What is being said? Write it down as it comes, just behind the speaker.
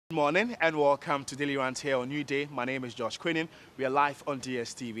Good morning and welcome to Daily Rant here on New Day. My name is Josh Quinnin. We are live on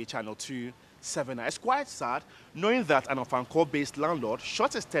DSTV channel 279. It's quite sad knowing that an Ofankor-based landlord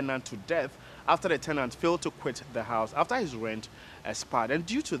shot his tenant to death after the tenant failed to quit the house after his rent expired. And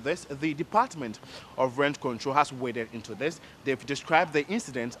due to this, the Department of Rent Control has waded into this. They've described the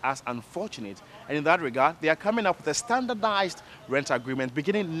incident as unfortunate, and in that regard, they are coming up with a standardized rent agreement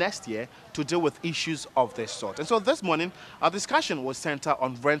beginning next year to deal with issues of this sort. And so this morning, our discussion was centered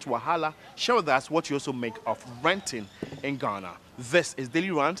on rent wahala. Share with us what you also make of renting in Ghana. This is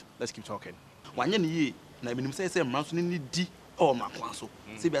Daily Rant. Let's keep talking. Oh, my class.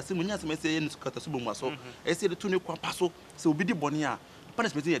 See, I see when you say in Scottish, so I say the two new passo, so be the bonia,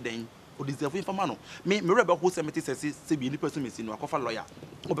 punishment a day, or deserve informano. May Mirabel who cemetery says, say, be any person missing or coffee lawyer,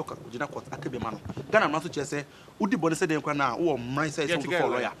 or Boca, Jinakot, Akabimano. Ghana Master Chess, would the body say, or my say,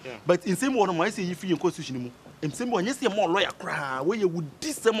 lawyer. But in same one, I say, you feel constitution. In same one, you see a more lawyer cry, where you would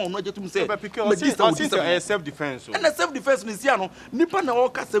dissemble not to say, because this is self-defense. And a self-defense is Yano, Nippon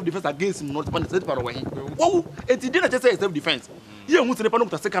or self-defense against him, not one set part away. Oh, and he didn't just say self-defense. You want to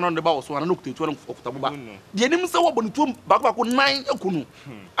the second on the boss, one look to 12 of Tabuba. The enemy saw one to back 9 Okunu.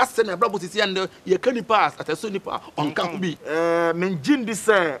 As Senator Brabus is under your canny pass at a Sonipa on Campi. Menjin this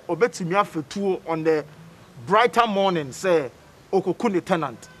obeti me after 2 on the brighter morning, say, Okokuni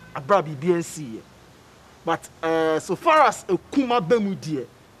tenant, a Brabi BNC. But so far as a Kuma Bemudie,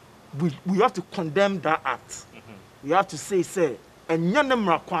 we have to condemn that act. We have to say, and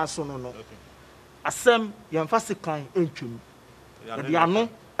Yanem Rakwaso no. Asem Yanfasikan Enchum. The Ano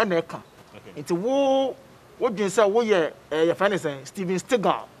and Eka. It's a war. What do you say? What your friend is saying? Steven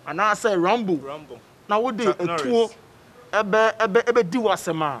Stigal. And I say Rambo. Now what do a tour? Ebe do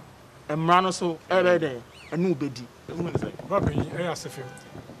wasema. And Mranoso ebe there. And no bedi. Rabbi, I asked him.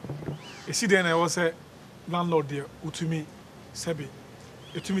 You see, then I was a landlord there. Utumi, Sebi.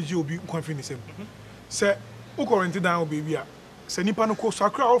 Utumi Jobi, confidence him. Say, who quarantined down, baby? Say, Nipano ko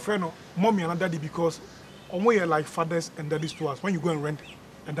sakra ofeno, mommy and daddy because. On where like fathers and daddies to us when you go and rent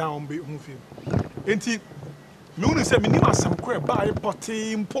and down on be home film. Ain't it? Me only say me ni ma some crap buy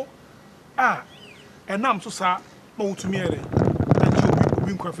potimpo. And I'm so sad. No to me and you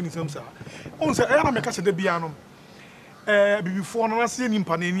be confident some sir. On say I make us the biano. Before na see ni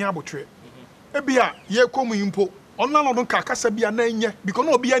mpa na ni abotre. E bia ye komu impo. On na no ka kasa bia na nye because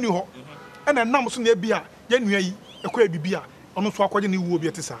no bia ni ho. And nam so na bia ye nua yi e kwa bibia. Ono so akwaje ni wuo bi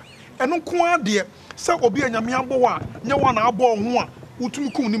etesa. Eno ko ade se obi anyame abo a nye wa na abo ho a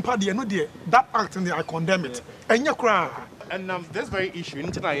utumi kum nimpa de no de that act in the I condemn it enye kra. And this very issue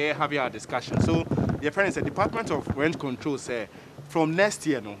into that here have our discussion. So the friends the Department of Rent Control say from next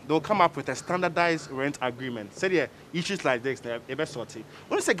year no they'll come up with a standardized rent agreement. Say the issues like this they be sorted.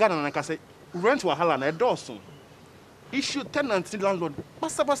 When you say Ghana na say rent wahala na edoso issue tenant landlord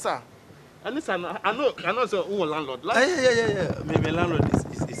basa. And listen, I know so who landlord. Yeah. Maybe landlord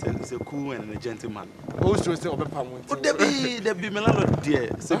is a cool and a gentleman. Also say obepam. Oh, there be landlord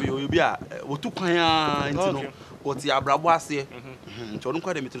there. Say you be a otu kwanya into no. What ya brabo ase. So don't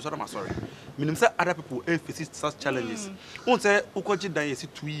call them to I'm sorry. Meaning say other people face such challenges. Won say ukoji dan yesi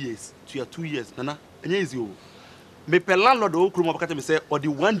 2 years. To your 2 years. Nana, enye easy o. Me pe landlord o kuro mo bakata me say or the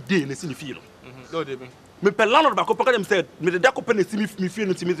one day na see ni feel. No dey be. Me pe landlord ba ko paka dem said me da ko pe na see me feel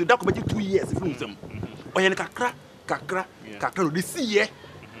no me da ko be 2 years if you them. Oye kakra no dey see here.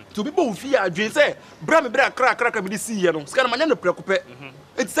 To people who fear adwin say bra me bra kra me dey see here no. Sika na manya no preocupe.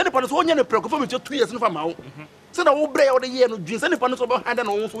 It say the pan so onya no preocupe me 2 years no fa ma wo. Say na wo bra ya wo dey here no dwin say the pan so be hand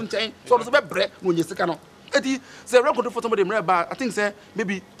na wo so nchen. So so be bre no nya sika no. Eti say record for somebody me ba I think say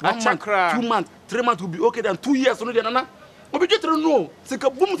maybe 1 month, 2 months, 3 months will be okay then 2 years no dey nana. Obi just no. Sika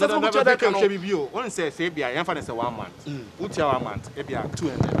boom so so cha da kan no. One say bia yan fa say 1 month. Utia 1 month, e bia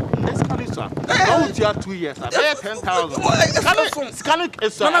 200. Let's call it so. Utia 2 years, I 10,000. Scanning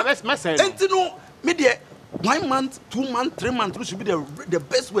is so let's message. Enti no me dey 1 month, 2 months, 3 months should be the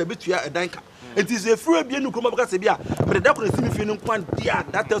best way between a danka. It is a free be no kuma because bia but that can see me feeling kwan dia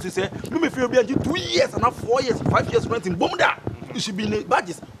that tells you say no me free be 2 years and 4 years, 5 years renting boom da. You should be in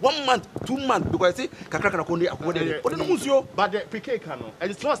badges 1 month, 2 months because I say kakra konde akode. But no musio. But the PK cano. And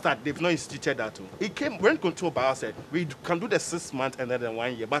it's not that they've not instituted that too. It came when control by us said we can do the 6 months and then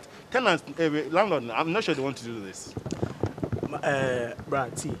 1 year. But tenants, landlord, I'm not sure they want to do this.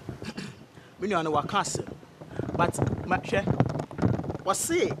 Brad T. We know what castle. But my share was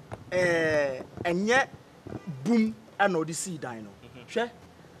say and yet boom and no the sea dino. Share.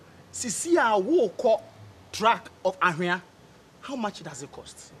 See a walk track of Ahria. How much does it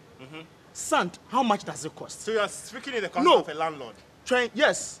cost? Sand, how much does it cost? So you are speaking in the context of a landlord?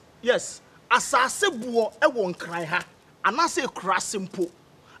 Yes. Asase buo e won kran ha. Anase kra simple.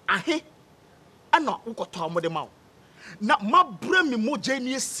 ahe ana ukoto amode ma na mabre me moje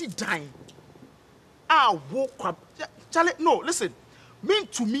ni esi dan a wo kwa Charlie, no, listen. Mean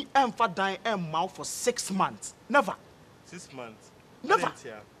to me emfa dan mouth for 6 months. Never. 6 months. Never.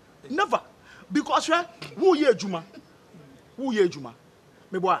 Never. Because who ye juma? Who ye juma?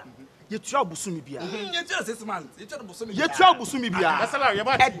 Me boy. Ye tua busumi bia. Ye tua 6 months. Ye tua busumi. Ye tua busumi bia.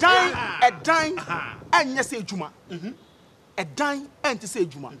 A dime enye say juma. A dime ente say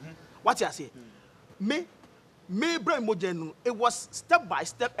juma. What you say? Me brain mojen, it was step by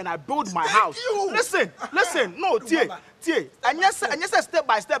step and I built my house. Listen, no, tie. And yes, step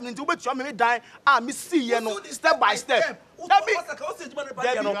by step into which you me die. Me see you know step by step. That be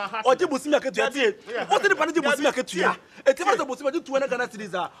o ti busimi aketua tie. O ti pa ti busimi aketua. E ti ma to busimi 200 Ghana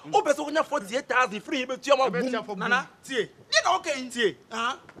cedis a. O be so nya 48,000 free be tua ma boom. Nana, tie. You know okay tie.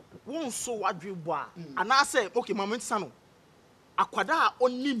 Won so wadwe bo a. And I say, okay, mama nsano. Akwada a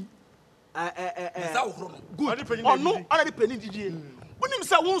onim good. Oh no, already penny DJ. When him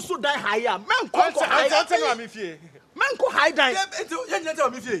say won so die higher, men come high. Tell me fie. Men go high die.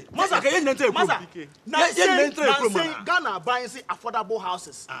 Masa ka yen nante ekro. Na yen nante Ghana buying say affordable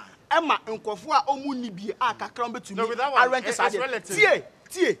houses. Emma nkofo a omu ni bi a kakra betumi arrange sade.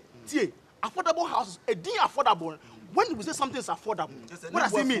 Tie. Affordable houses, a din affordable. When we say something is affordable, what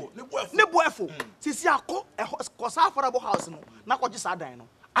does it mean? Ne boefo. Sisi akọ cause affordable house no. Na ko gisa dan no.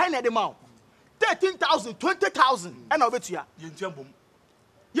 I need them out. 13,000, 20,000, and over to ya. You enjoy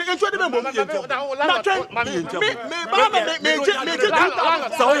the member.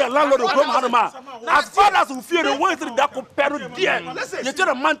 As far as we fear the ones that compare with dear, you tell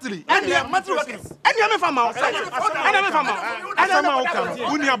them monthly, and they are monthly workers. And you have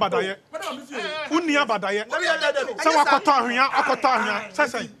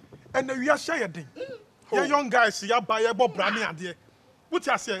a young guys, you buy a Bob Brami idea. What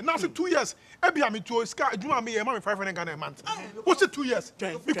you say? Now, 2 years. Ebi am to scar. Do you mean 500 Ghana a month? What's it 2 years?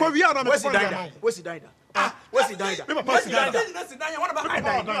 Because we are not. Where's he died? Where's he died? Where's he died? My papa is died.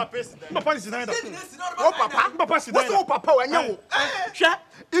 My papa is died. Oh, papa. What's your papa?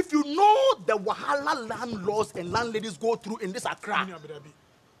 If you know the wahala landlords and landladies go through in this Accra.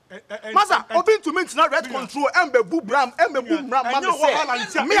 Masa, open to me not red control. Embe bu bram. Me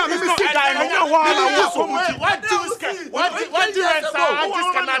say. Me am me sit down. What do you say? What do you say? I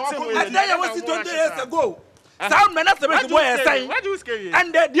was 20 years ago. Some men have to make boy say. What do you say?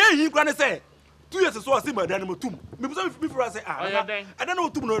 And the he gonna say 2 years ago I see my dad tum. Me before I say I don't know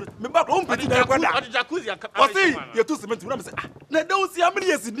tum no. Me back home pretty there kwada. I see you too cement. Me say na don't see how many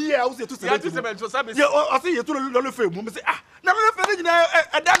years in here I see you too cement. Yeah, I see you too no fame. Me say na no fame ni na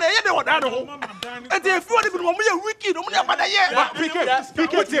dan e dey odan ho. And if you want to be mo wicked, mo dey bad here.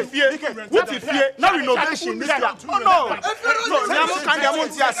 What if here? Now renovation this year. Oh no. Na mo kan dey mo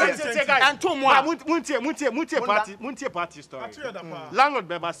ti ase. And to mo muntie party story. Landlord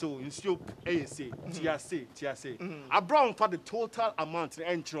beba so nsuo say TSA. I brought for the total amount in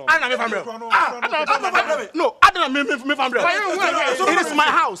entry. No, I don't me family. It is my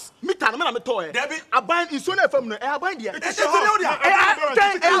house. Me tan me na me toy. I buy insuo na fam no. I buy there.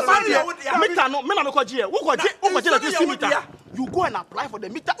 Me tan no me na me ko je. Wo ko je na this meter. You go and apply for the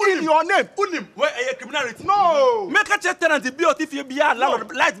meter in your name. Unim where a criminality. No. Make a check tenant be if you be a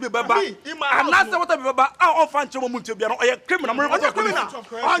landlord light be baba. And last what be baba how often you want to be a criminal. On one criminal.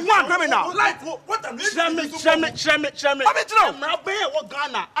 Like what am Shame.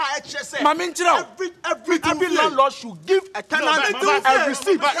 Every landlord should give a tenant a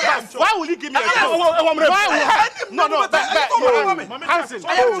receipt. Why will you give me a quote? No. Hansen,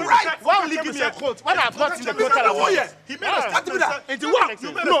 why will you give me a quote? When I've not seen the total amount. He made us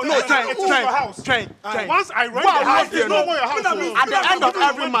train. Once I rent the house, there's no more your house. At the end of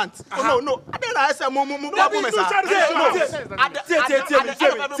every month. No. I didn't I say you use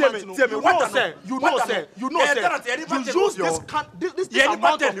this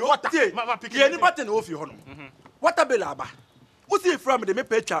amount of water. Water bill aba. What's the from the me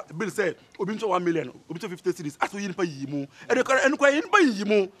pay bill say obi nto 1 million, obi nto 50 cedis. Aso yin pa yimu. E de kwa yin pa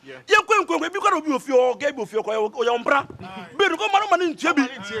yimu. Ye kwen bi kwa obi ofio, ga bi ofio kwa o mbra. Be ko manu ntia bi.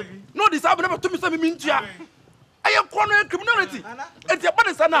 No this have never to me say me ntia. Aye kono criminality. E de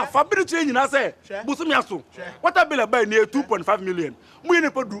body sana fa bi to yin na say busumi aso. Water bill buy near 2.5 million. Mu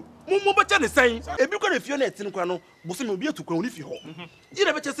yin pa du. Mu be che ne sen. E bi kwa na fio na tin kwa no busumi obi atukwa oni fi ho.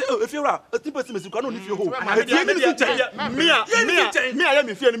 Yin be che say e fio ra, e tin person mesi kwa no oni fi ho. Me I am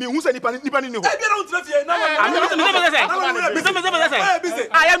in fear me who say nipa ni ho.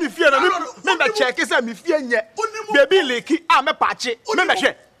 I am in fear me be check say me fear nye. Baby leki me pache. Me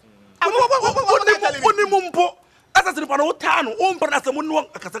hwe. Oni mumpo asase nipa no tano o mpa na asem no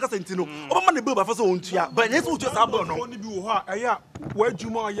akasakasa ntino obama ne bill ba fa so ontua ba nyɛ so ontua sa bill no ni bi wo ha ɛyɛ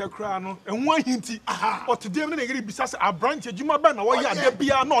w'adwuma ɔyɛ kra no ɛho ahinti ɔtedem ne ngere bisa sɛ abranch adwuma bɛ na wɔyɛ ade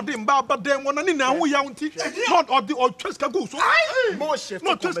bia na ɔde mba ba dan wɔn ne na ho ya nti not ɔde ɔtwa sika go so more shift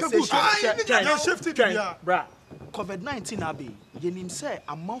no twa sika go so Trend. shifted bia bra COVID-19 abi yenim sɛ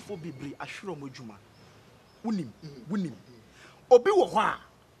amanfo bebree ahwere ɔmo adwuma wunim obi wɔ hɔ a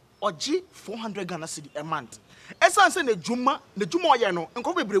ɔgye 400 Ghana cedi a month ɛsan sɛ ne dwuma ɔyɛ no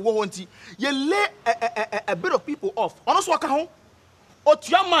nkɔ bebree wɔ hɔ nti ye lay a bit of people off ɔno so ɔka ho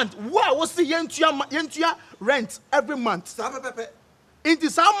otua month wo a wo se yentua rent every month sa pepepe inti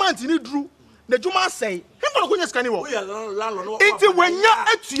sa month ni duru ne dwuma asɛe him no konya skani wo we are landlord inti wenya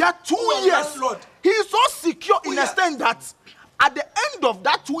atua 2 years landlord. he is so secure in a extent that at the end of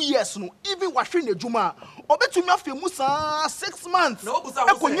that 2 years no even wahwe ne dwuma obetumi afemu saa 6 months Na obusa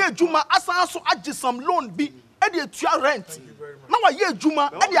wo ekonya dwuma asan so agye some loan bi e dey atua rent na wa ye dwuma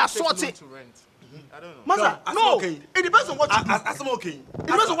e dey asort it I don't know. masa no it depends on what you do asem okay it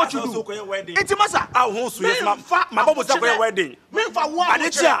depends on what you do wedding enti masa ah ho so yes ma bobo sa koye wedding me fa wo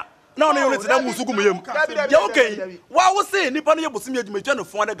adechia na ono unit na musugu meyem ya okay wa wo say nipa no ye bosimi adwuma twa no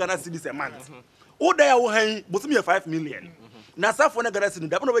 400 Ghana cedis a month wo da ya wo han bosimi 5 million na safo na Ghana cedis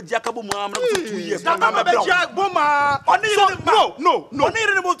da no be gia kabo mu am na 2 years na ma be ja boma no oni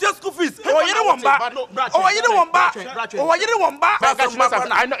re mo school fees o yere womba o yere womba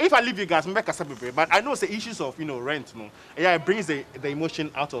I know if I leave you guys, make a separate. But I know the issues of rent, yeah, it brings the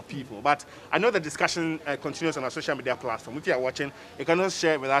emotion out of people. But I know the discussion continues on our social media platform. If you are watching, you can also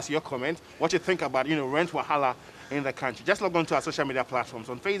share with us your comment, what you think about rent wahala in the country. Just log on to our social media platforms.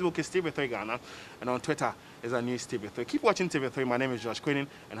 On Facebook is TV3 Ghana, and on Twitter is our news TV3. Keep watching TV3. My name is Josh Quinnin,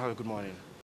 and have a good morning.